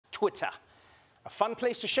Twitter. A fun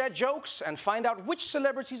place to share jokes and find out which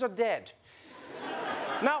celebrities are dead.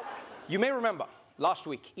 Now, you may remember, last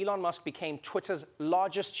week, Elon Musk became Twitter's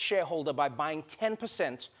largest shareholder by buying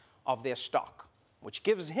 10% of their stock, which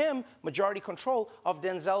gives him majority control of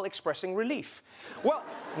Denzel expressing relief. Well,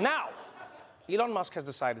 now, Elon Musk has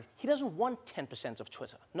decided he doesn't want 10% of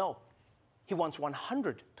Twitter. No, he wants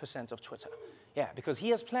 100% of Twitter. Yeah, because he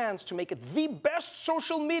has plans to make it the best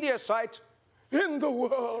social media site in the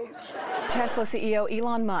world. Tesla CEO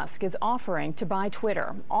Elon Musk is offering to buy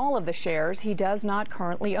Twitter, all of the shares he does not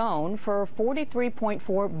currently own, for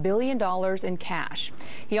 $43.4 billion in cash.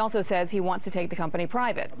 He also says he wants to take the company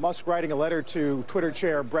private. Musk writing a letter to Twitter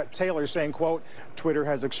chair Brett Taylor saying, quote, "Twitter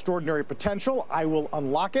has extraordinary potential. I will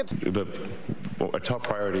unlock it." A top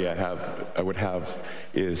priority I would have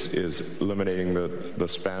is eliminating the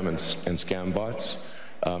spam and scam bots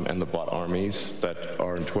and the bot armies that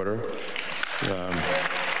are in Twitter.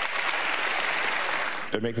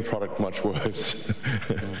 They make the product much worse.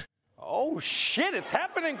 Oh shit, it's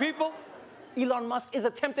happening, people. Elon Musk is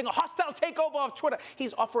attempting a hostile takeover of Twitter.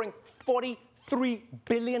 He's offering $43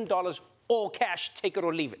 billion, all cash, take it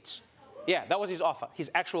or leave it. Yeah, that was his offer,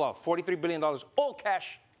 his actual offer, $43 billion, all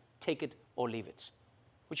cash, take it or leave it.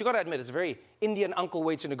 Which you gotta admit, is a very Indian uncle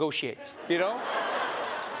way to negotiate, you know?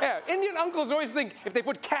 Yeah, Indian uncles always think if they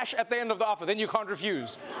put cash at the end of the offer, then you can't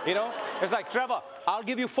refuse, you know? It's like, Trevor, I'll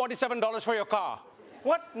give you $47 for your car.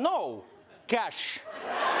 What? No. Cash.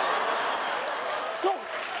 No,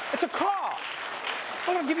 it's a car.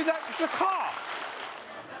 I'm gonna give you that, it's a car.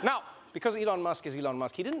 Now, because Elon Musk is Elon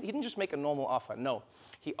Musk, he didn't just make a normal offer, no.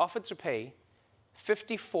 He offered to pay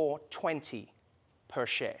 $54.20 per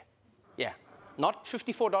share. Yeah, not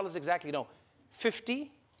 $54 exactly, no,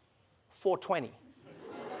 $54.20.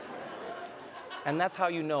 And that's how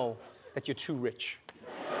you know that you're too rich.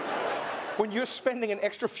 When you're spending an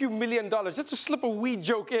extra few $1 million just to slip a weed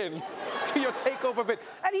joke in to your takeover bid.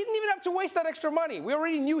 And he didn't even have to waste that extra money. We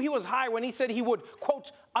already knew he was high when he said he would,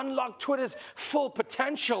 quote, unlock Twitter's full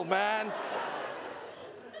potential, man.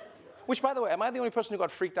 Which, by the way, am I the only person who got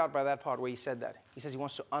freaked out by that part where he said that? He says he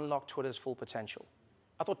wants to unlock Twitter's full potential.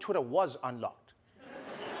 I thought Twitter was unlocked.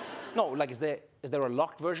 No, like, is there a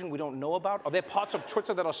locked version we don't know about? Are there parts of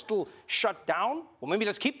Twitter that are still shut down? Well, maybe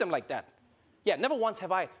let's keep them like that. Yeah, never once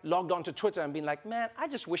have I logged onto Twitter and been like, man, I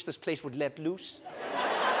just wish this place would let loose.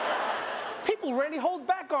 People really hold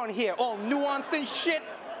back on here, all nuanced and shit.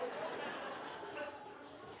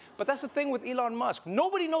 But that's the thing with Elon Musk.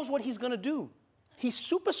 Nobody knows what he's gonna do. He's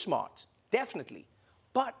super smart, definitely.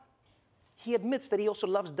 But he admits that he also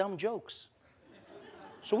loves dumb jokes.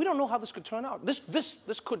 So we don't know how this could turn out.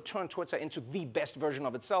 This could turn Twitter into the best version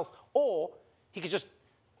of itself, or he could just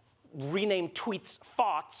rename tweets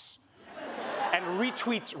farts and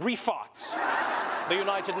retweets refarts. The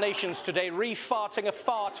United Nations today refarting a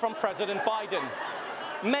fart from President Biden.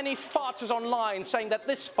 Many farters online saying that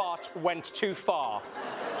this fart went too far.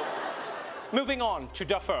 Moving on to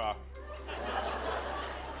Darfur.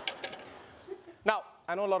 Now,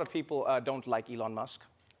 I know a lot of people don't like Elon Musk,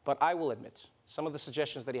 but I will admit, some of the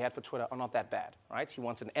suggestions that he had for Twitter are not that bad, right? He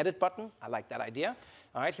wants an edit button. I like that idea.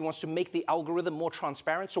 All right, he wants to make the algorithm more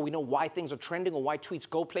transparent so we know why things are trending or why tweets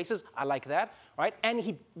go places. I like that, right? And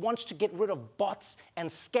he wants to get rid of bots and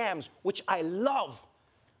scams, which I love.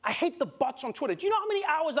 I hate the bots on Twitter. Do you know how many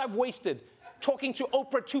hours I've wasted talking to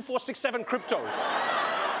Oprah 2467 Crypto?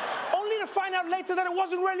 Only to find out later that it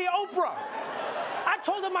wasn't really Oprah. I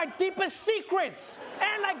told her my deepest secrets,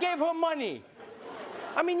 and I gave her money.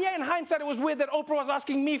 I mean, yeah, in hindsight, it was weird that Oprah was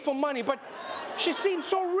asking me for money, but she seemed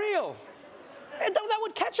so real. And that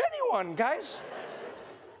would catch anyone, guys.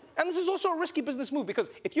 And this is also a risky business move, because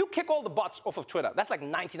if you kick all the bots off of Twitter, that's like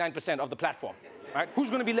 99% of the platform, right? Who's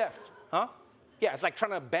going to be left, huh? Yeah, it's like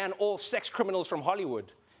trying to ban all sex criminals from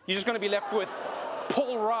Hollywood. You're just going to be left with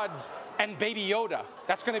Paul Rudd and Baby Yoda.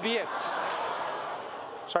 That's going to be it.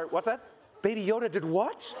 Sorry, what's that? Baby Yoda did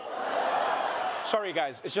what? Sorry,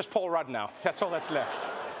 guys, it's just Paul Rudd now. That's all that's left.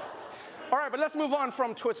 All right, but let's move on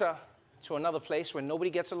from Twitter to another place where nobody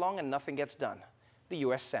gets along and nothing gets done, the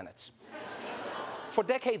US Senate. For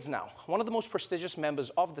decades now, one of the most prestigious members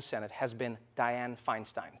of the Senate has been Dianne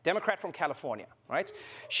Feinstein, Democrat from California, right?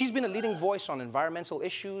 She's been a leading voice on environmental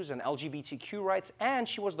issues and LGBTQ rights, and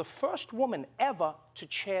she was the first woman ever to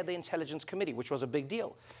chair the Intelligence Committee, which was a big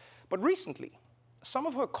deal. But recently, some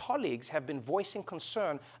of her colleagues have been voicing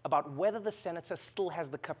concern about whether the senator still has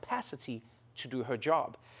the capacity to do her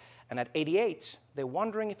job. And at 88, they're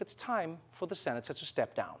wondering if it's time for the senator to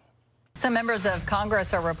step down. Some members of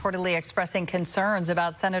Congress are reportedly expressing concerns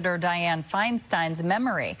about Senator Dianne Feinstein's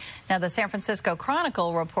memory. Now, the San Francisco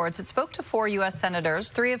Chronicle reports it spoke to 4 U.S.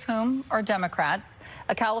 senators, 3 of whom are Democrats,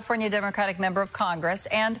 a California Democratic member of Congress,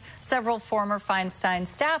 and several former Feinstein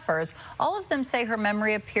staffers. All of them say her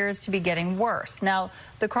memory appears to be getting worse. Now,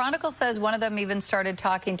 the Chronicle says one of them even started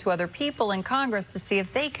talking to other people in Congress to see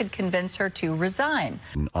if they could convince her to resign.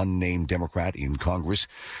 An unnamed Democrat in Congress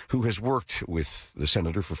who has worked with the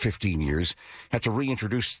senator for 15 years had to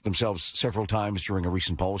reintroduce themselves several times during a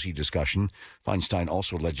recent policy discussion. Feinstein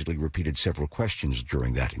also allegedly repeated several questions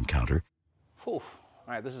during that encounter. Whew. All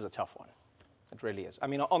right, this is a tough one. It really is. I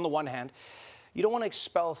mean, on the one hand, you don't want to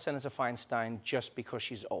expel Senator Feinstein just because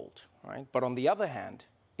she's old, right? But on the other hand,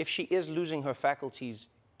 if she is losing her faculties,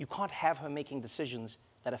 you can't have her making decisions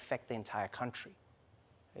that affect the entire country.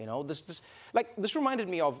 You know, this reminded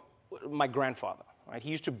me of my grandfather, right? He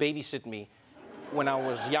used to babysit me when I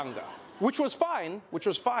was younger, which was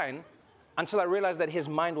fine, until I realized that his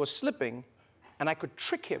mind was slipping and I could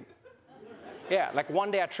trick him. Yeah, like one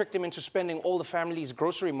day I tricked him into spending all the family's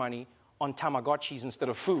grocery money on Tamagotchis instead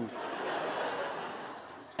of food.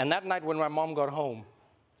 And that night when my mom got home,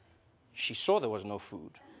 she saw there was no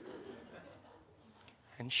food.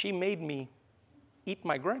 And she made me eat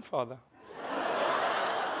my grandfather.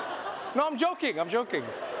 No, I'm joking.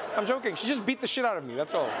 She just beat the shit out of me,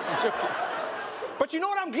 that's all. I'm joking. But you know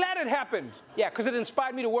what? I'm glad it happened. Yeah, because it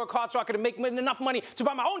inspired me to work hard so I could make enough money to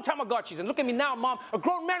buy my own Tamagotchis. And look at me now, Mom, a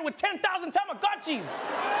grown man with 10,000 Tamagotchis.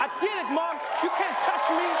 I did it, Mom. You can't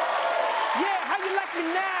touch me. Yeah, how you like me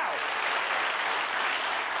now?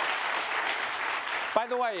 By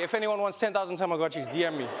the way, if anyone wants 10,000 Tamagotchis,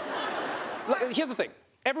 DM me. Look, here's the thing.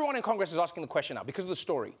 Everyone in Congress is asking the question now because of the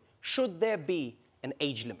story. Should there be an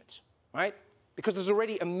age limit, right? Because there's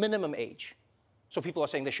already a minimum age. So people are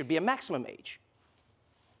saying there should be a maximum age.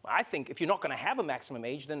 I think if you're not going to have a maximum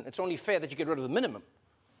age, then it's only fair that you get rid of the minimum.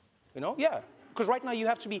 You know? Yeah. Because right now you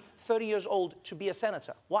have to be 30 years old to be a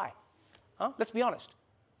senator. Why? Huh? Let's be honest.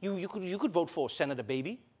 You could vote for Senator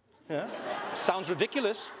Baby. Yeah. Sounds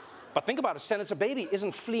ridiculous. But think about it. Senator Baby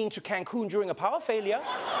isn't fleeing to Cancun during a power failure.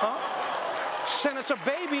 Huh? Senator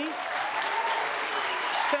Baby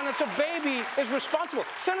is responsible.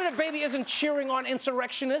 Senator Baby isn't cheering on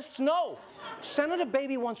insurrectionists. No. Senator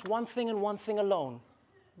Baby wants one thing and one thing alone.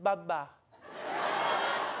 Baba.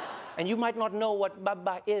 And you might not know what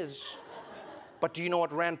Baba is. But do you know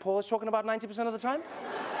what Rand Paul is talking about 90% of the time?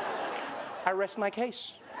 I rest my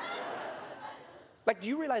case. Like, do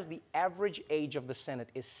you realize the average age of the Senate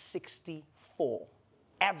is 64?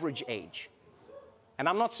 Average age. And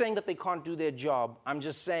I'm not saying that they can't do their job. I'm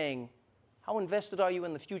just saying, how invested are you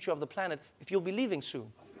in the future of the planet if you'll be leaving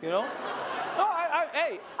soon? You know? No,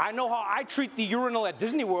 hey, I know how I treat the urinal at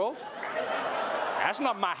Disney World. That's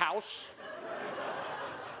not my house.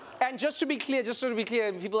 And just to be clear,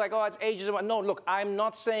 people are like, oh, it's ageism. No, look, I'm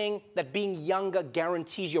not saying that being younger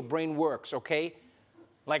guarantees your brain works, okay?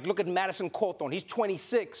 Like, look at Madison Cawthorn. He's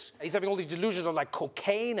 26. He's having all these delusions of, like,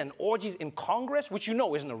 cocaine and orgies in Congress, which you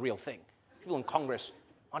know isn't a real thing. People in Congress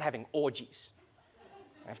aren't having orgies.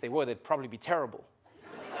 And if they were, they'd probably be terrible. You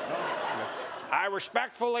know? I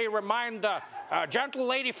respectfully remind the gentle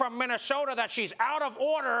lady from Minnesota that she's out of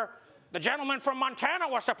order. The gentleman from Montana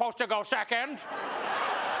was supposed to go second.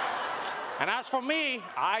 And as for me,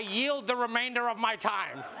 I yield the remainder of my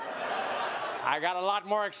time. I got a lot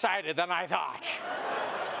more excited than I thought.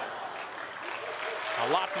 A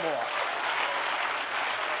lot more.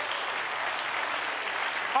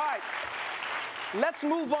 All right, let's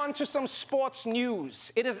move on to some sports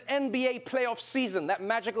news. It is NBA playoff season, that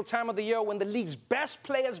magical time of the year when the league's best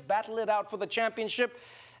players battle it out for the championship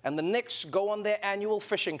and the Knicks go on their annual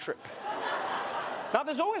fishing trip. Now,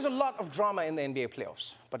 there's always a lot of drama in the NBA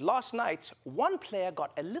playoffs, but last night, one player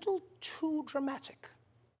got a little too dramatic.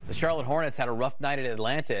 The Charlotte Hornets had a rough night at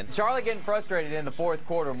Atlanta. Charlotte getting frustrated in the fourth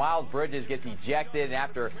quarter. Miles Bridges gets ejected, and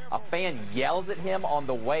after a fan yells at him on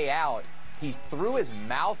the way out, he threw his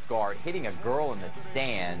mouth guard, hitting a girl in the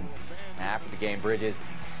stands. After the game, Bridges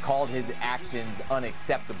called his actions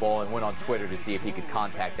unacceptable and went on Twitter to see if he could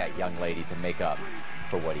contact that young lady to make up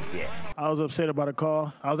for what he did. I was upset about a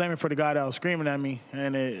call. I was aiming for the guy that was screaming at me,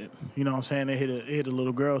 and it, you know what I'm saying, it hit a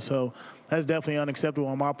little girl. So that's definitely unacceptable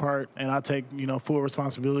on my part, and I take, full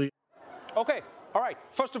responsibility. Okay, all right.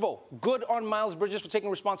 First of all, good on Miles Bridges for taking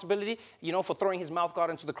responsibility, for throwing his mouth guard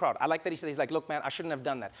into the crowd. I like that he said, he's like, look, man, I shouldn't have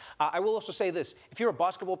done that. I will also say this. If you're a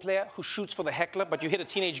basketball player who shoots for the heckler, but you hit a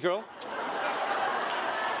teenage girl,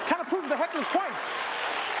 kind of proves the heckler's point.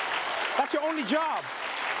 That's your only job.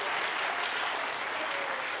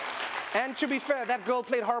 And to be fair, that girl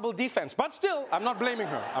played horrible defense. But still, I'm not blaming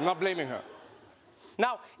her. I'm not blaming her.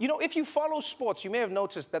 Now, you know, if you follow sports, you may have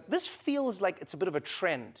noticed that this feels like it's a bit of a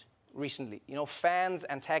trend recently. You know, fans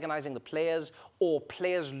antagonizing the players or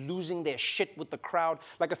players losing their shit with the crowd.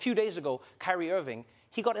 Like a few days ago, Kyrie Irving,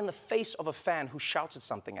 he got in the face of a fan who shouted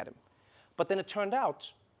something at him. But then it turned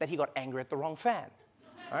out that he got angry at the wrong fan.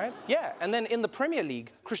 All right? Yeah, and then in the Premier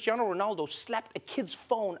League, Cristiano Ronaldo slapped a kid's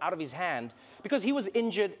phone out of his hand because he was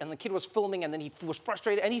injured and the kid was filming and then he was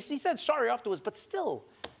frustrated and he said sorry afterwards, but still,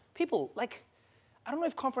 people, like, I don't know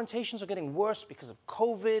if confrontations are getting worse because of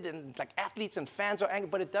COVID and like athletes and fans are angry,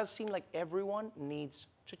 but it does seem like everyone needs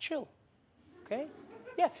to chill, okay?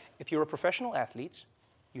 Yeah, if you're a professional athlete,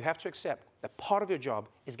 you have to accept that part of your job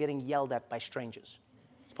is getting yelled at by strangers.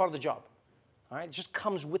 It's part of the job. All right? It just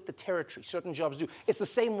comes with the territory. Certain jobs do. It's the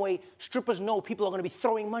same way strippers know people are going to be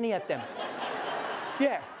throwing money at them.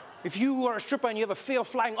 Yeah. If you are a stripper and you have a fear of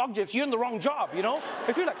flying objects, you're in the wrong job, you know?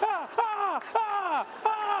 If you're like,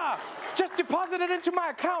 just deposit it into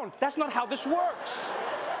my account. That's not how this works.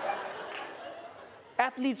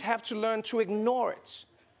 Athletes have to learn to ignore it.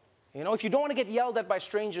 You know, if you don't want to get yelled at by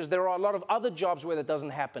strangers, there are a lot of other jobs where that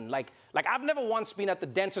doesn't happen. Like I've never once been at the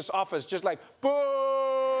dentist's office just like, boo!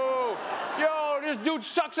 Yo, this dude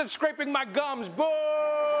sucks at scraping my gums. Boo!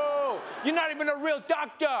 You're not even a real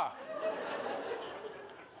doctor.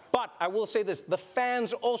 But I will say this, the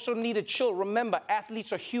fans also need to chill. Remember,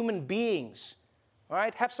 athletes are human beings. All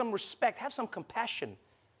right? Have some respect, have some compassion.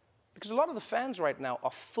 Because a lot of the fans right now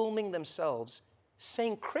are filming themselves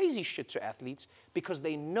saying crazy shit to athletes because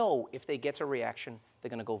they know if they get a reaction, they're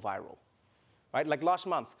going to go viral. Right? Like last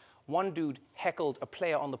month, one dude heckled a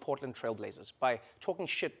player on the Portland Trail Blazers by talking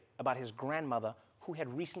shit about his grandmother who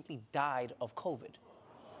had recently died of COVID.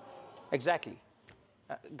 Exactly.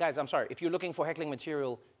 Guys, I'm sorry. If you're looking for heckling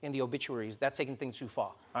material in the obituaries, that's taking things too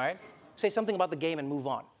far. All right? Say something about the game and move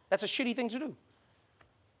on. That's a shitty thing to do.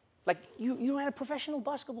 Like, you're at a professional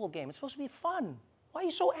basketball game. It's supposed to be fun. Why are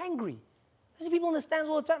you so angry? I see people in the stands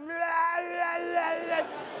all the time.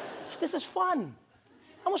 This is fun.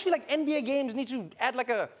 I almost feel like NBA games need to add like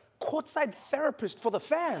a courtside therapist for the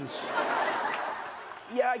fans.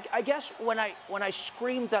 Yeah, I guess when I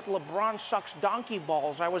screamed that LeBron sucks donkey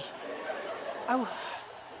balls, I was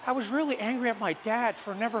really angry at my dad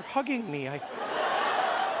for never hugging me.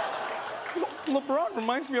 LeBron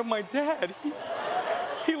reminds me of my dad.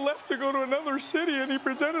 He left to go to another city and he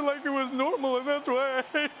pretended like it was normal, and that's why I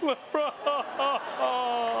hate LeBron.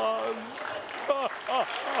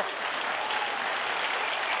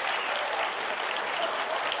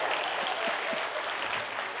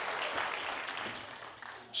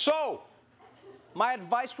 So, my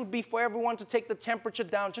advice would be for everyone to take the temperature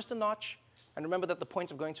down just a notch. And remember that the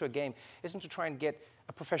point of going to a game isn't to try and get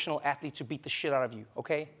a professional athlete to beat the shit out of you,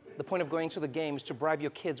 okay? The point of going to the game is to bribe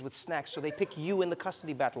your kids with snacks so they pick you in the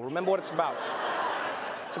custody battle. Remember what it's about.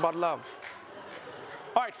 It's about love.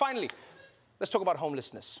 All right, finally, let's talk about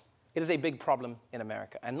homelessness. It is a big problem in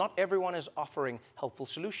America, and not everyone is offering helpful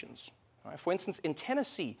solutions. All right? For instance, in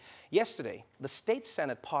Tennessee, yesterday, the state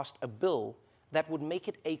Senate passed a bill that would make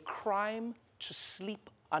it a crime to sleep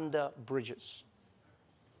under bridges.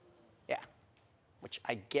 Yeah. Which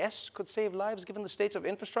I guess could save lives given the state of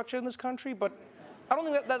infrastructure in this country, but I don't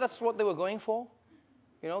think that's what they were going for.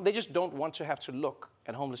 You know, they just don't want to have to look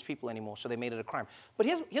at homeless people anymore, so they made it a crime. But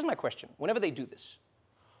here's my question. Whenever they do this,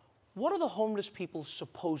 what are the homeless people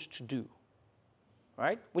supposed to do?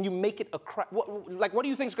 Right? When you make it a crime, what do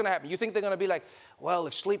you think is going to happen? You think they're going to be like, well,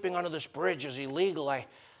 if sleeping under this bridge is illegal, I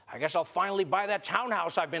guess I'll finally buy that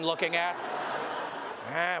townhouse I've been looking at.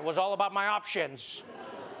 It was all about my options.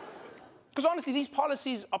 Because honestly, these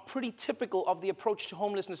policies are pretty typical of the approach to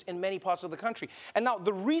homelessness in many parts of the country. And now,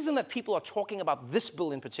 the reason that people are talking about this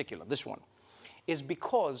bill in particular, this one, is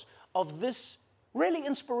because of this really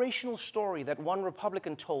inspirational story that one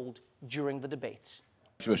Republican told during the debate.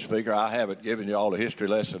 Mr. Speaker, I haven't given you all the history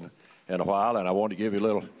lesson in a while, and I want to give you a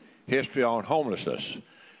little history on homelessness.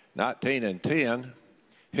 1910,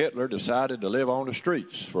 Hitler decided to live on the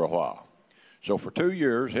streets for a while. So for 2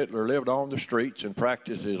 years, Hitler lived on the streets and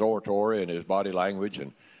practiced his oratory and his body language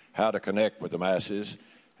and how to connect with the masses,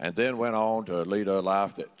 and then went on to lead a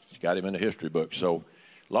life that got him in the history books. So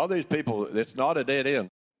a lot of these people, it's not a dead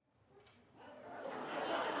end.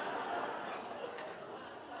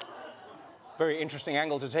 Very interesting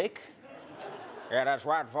angle to take. Yeah, that's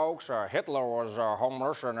right, folks. Hitler was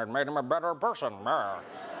homeless, and it made him a better person.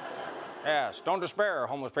 Yes, don't despair,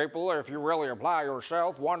 homeless people. If you really apply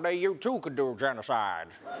yourself, one day you too could do genocide.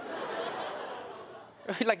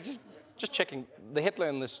 Like, just checking, the Hitler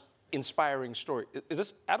in this inspiring story, is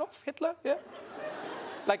this Adolf Hitler? Yeah?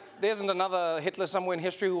 Like, there isn't another Hitler somewhere in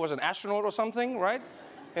history who was an astronaut or something, right?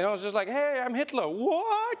 You know, it's just like, hey, I'm Hitler.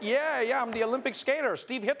 What? Yeah, I'm the Olympic skater,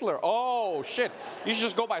 Steve Hitler. Oh, shit. You should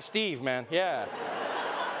just go by Steve, man. Yeah.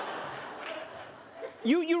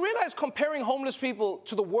 You realize comparing homeless people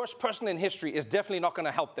to the worst person in history is definitely not going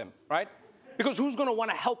to help them, right? Because who's going to want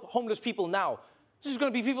to help homeless people now? This is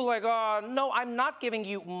going to be people like, no, I'm not giving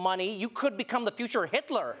you money. You could become the future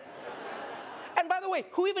Hitler. And by the way,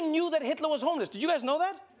 who even knew that Hitler was homeless? Did you guys know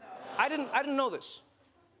that? No. I didn't know this.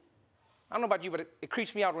 I don't know about you, but it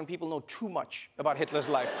creeps me out when people know too much about Hitler's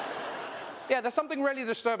life. Yeah, there's something really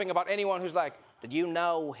disturbing about anyone who's like, did you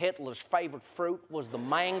know Hitler's favorite fruit was the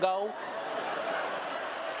mango?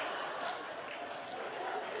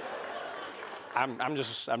 I'm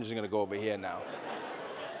just going to go over here now.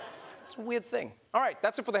 It's a weird thing. All right,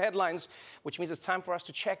 that's it for the headlines, which means it's time for us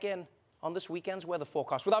to check in on this weekend's weather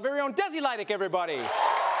forecast with our very own Desi Leidick, everybody.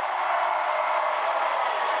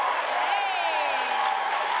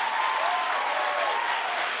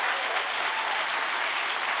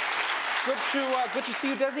 Good to see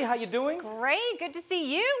you, Desi. How you doing? Great. Good to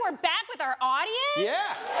see you. We're back with our audience.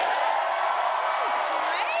 Yeah.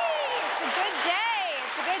 Great. It's a good day.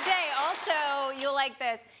 It's a good day. Also, you'll like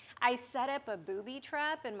this. I set up a booby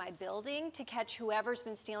trap in my building to catch whoever's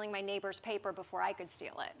been stealing my neighbor's paper before I could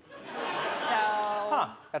steal it. So. Huh.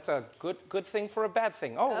 That's a good thing for a bad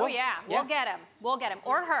thing. Oh, well, yeah. We'll get him. We'll get him.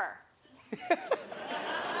 Or her.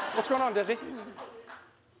 What's going on, Desi?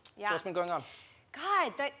 Yeah. So what's been going on?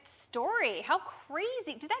 God, that story, how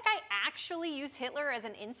crazy. Did that guy actually use Hitler as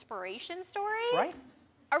an inspiration story? Right.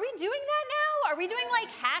 Are we doing that now? Are we doing like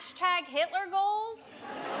hashtag Hitler goals?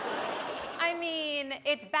 I mean,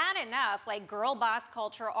 it's bad enough. Like, girl boss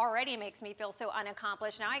culture already makes me feel so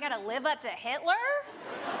unaccomplished. Now I gotta live up to Hitler?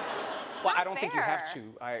 Well, I don't think you have to.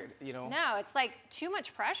 No, it's like too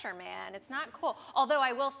much pressure, man. It's not cool. Although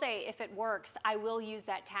I will say, if it works, I will use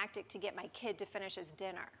that tactic to get my kid to finish his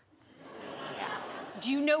dinner. Yeah.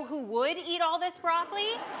 Do you know who would eat all this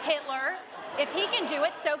broccoli? Hitler. If he can do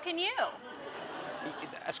it, so can you.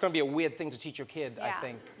 That's going to be a weird thing to teach your kid, yeah. I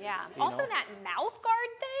think. Yeah. Also, that mouth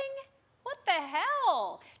guard thing? What the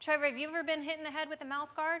hell? Trevor, have you ever been hit in the head with a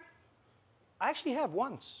mouth guard? I actually have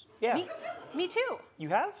once. Yeah. Me too. You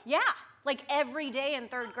have? Yeah. Like every day in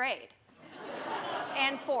 3rd grade.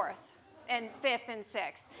 And 4th. And 5th and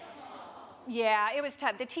 6th. Yeah, it was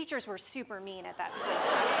tough. The teachers were super mean at that school.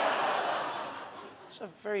 It's a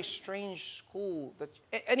very strange school.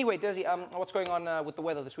 Anyway, Desi, what's going on with the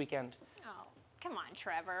weather this weekend? Oh, come on,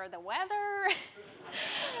 Trevor. The weather?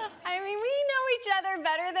 I mean, we know each other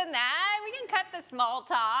better than that. We can cut the small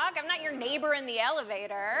talk. I'm not your neighbor in the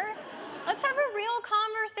elevator. Let's have a real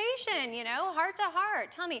conversation, heart to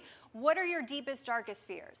heart. Tell me, what are your deepest, darkest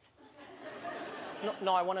fears?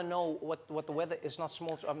 No, I want to know what the weather is. Not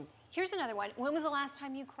small. Here's another one. When was the last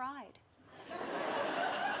time you cried?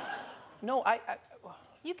 No,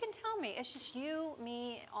 You can tell me. It's just you,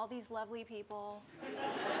 me, all these lovely people.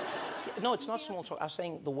 No, it's not small talk. I was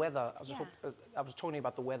saying the weather. I was talking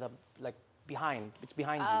about the weather, like behind. It's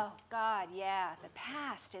behind you. Oh, God, yeah. The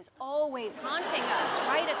past is always haunting us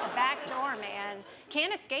right at the back door, man.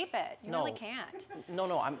 Can't escape it. You really can't.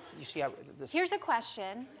 No. You see, Here's a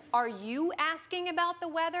question. Are you asking about the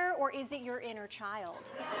weather, or is it your inner child?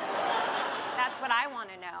 That's what I want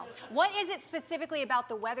to know. What is it specifically about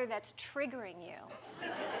the weather that's triggering you?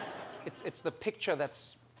 It's the picture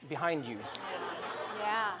that's behind you.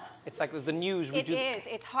 Yeah. It's like the news. It is.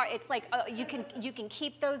 It's hard. It's like you can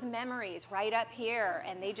keep those memories right up here,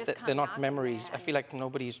 and they just come. They're not memories. I feel like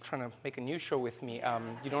nobody's trying to make a news show with me.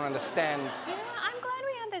 You don't understand. Yeah, I'm glad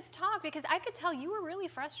we had this talk because I could tell you were really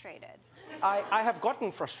frustrated. I have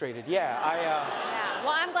gotten frustrated. Yeah. Yeah.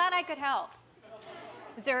 Well, I'm glad I could help.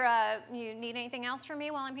 Is there you need anything else from me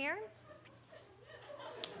while I'm here?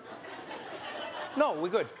 No, we're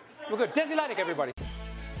good. We're good. Desi Leidick, everybody.